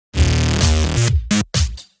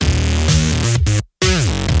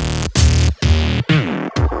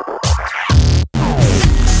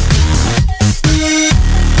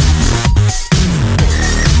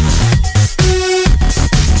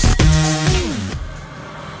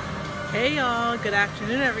Hey y'all, good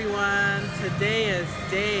afternoon everyone. Today is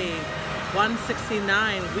day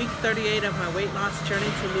 169, week 38 of my weight loss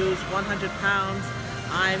journey to lose 100 pounds.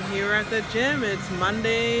 I'm here at the gym. It's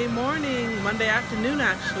Monday afternoon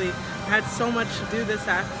actually. I had so much to do this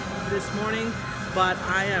morning, but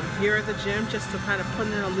I am here at the gym just to kind of put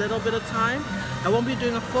in a little bit of time. I won't be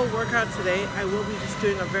doing a full workout today. I will be just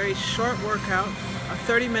doing a very short workout of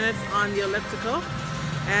 30 minutes on the elliptical.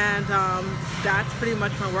 And that's pretty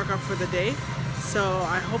much my workout for the day. So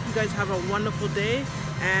I hope you guys have a wonderful day,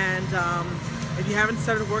 and if you haven't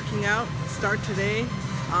started working out, start today.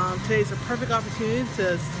 Today's a perfect opportunity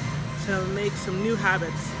to make some new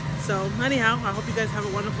habits. So anyhow, I hope you guys have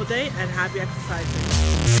a wonderful day and happy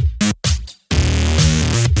exercising.